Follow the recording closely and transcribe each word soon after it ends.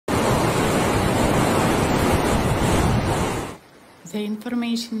The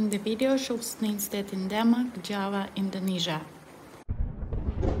information in the video shows an incident in Demak, Java, Indonesia.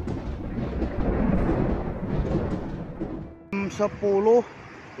 Sepuluh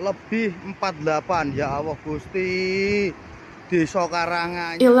lebih 48 ya Allah Gusti. Desa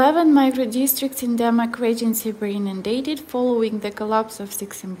Karangan. 11 microdistricts in Demak Regency were inundated following the collapse of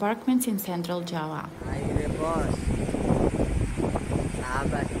 6 embankments in central Java. Ayo bos,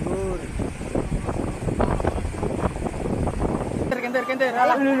 sabar dur.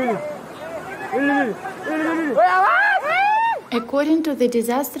 According to the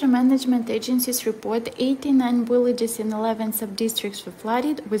Disaster Management Agency's report, 89 villages in 11 sub-districts were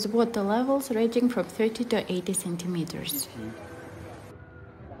flooded, with water levels ranging from 30 to 80 centimeters.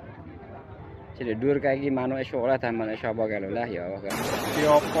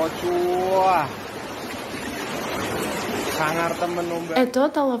 A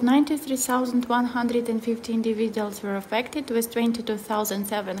total of 93,150 individuals were affected, with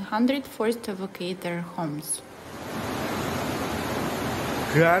 22,700 forced to evacuate their homes.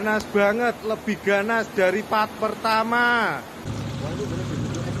 Ganas banget, lebih ganas dari part pertama.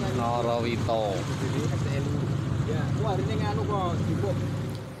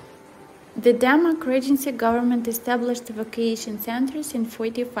 The Demak Regency government established evacuation centers in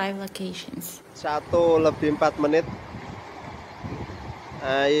 45 locations. 1:04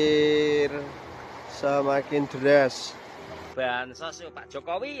 air semakin deras. Bansos yo Pak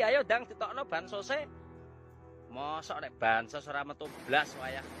Jokowi, ayo dang ditokno bansose. Mosok nek bansos ora metu blas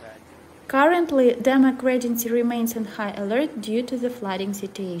wayah banjir. Currently, Demak Regency remains on high alert due to the flooding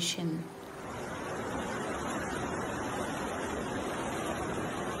situation.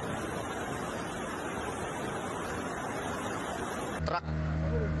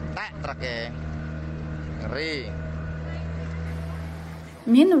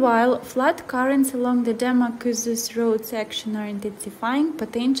 Meanwhile, flood currents along the Demak-Kudus road section are intensifying,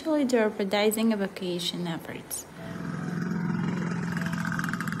 potentially jeopardizing evacuation efforts.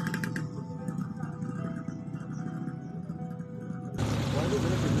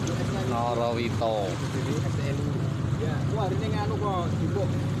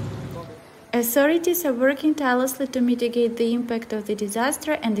 Authorities are working tirelessly to mitigate the impact of the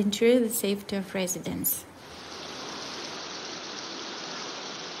disaster and ensure the safety of residents.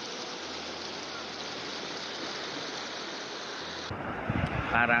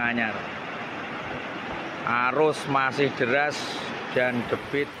 Karanganyar, arus masih deras dan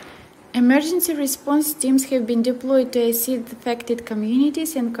debit. Emergency response teams have been deployed to assist affected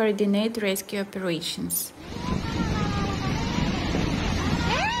communities and coordinate rescue operations.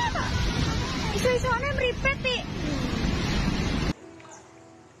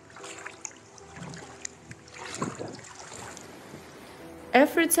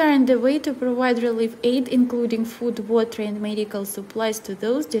 Efforts are underway to provide relief aid, including food, water, and medical supplies to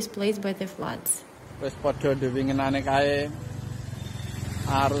those displaced by the floods. Wis padha diwingenane kae.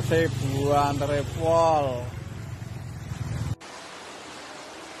 Aruse buantere pol.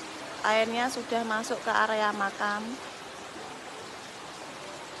 Airnya sudah masuk ke area makam.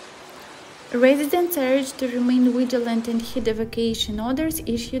 Residents are urged to remain vigilant and heed evacuation orders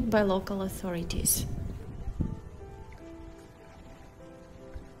issued by local authorities.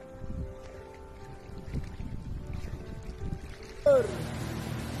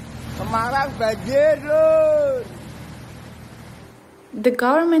 Semarang banjir, Lur. The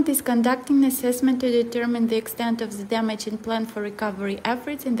government is conducting an assessment to determine the extent of the damage and plan for recovery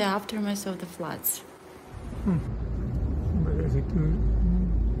efforts in the aftermath of the floods.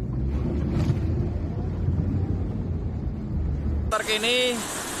 Terkini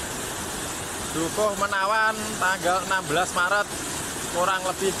Dukuh Menawan tanggal 16 Maret kurang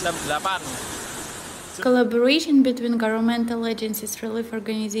lebih jam 8. Collaboration between governmental agencies, relief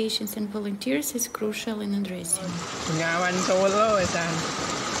organizations, and volunteers is crucial in addressing. Bengawan Solo, San.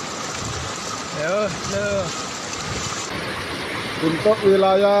 Untuk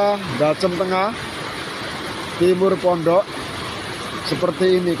wilayah Dacem Tengah, Timur Pondok,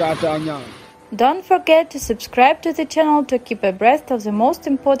 seperti ini keadaannya. Don't forget to subscribe to the channel to keep abreast of the most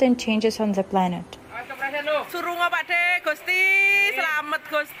important changes on the planet. Suruh Pak De, Gusti, selamat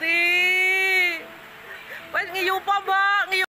Gusti. Wes ngiyupo, Mbok.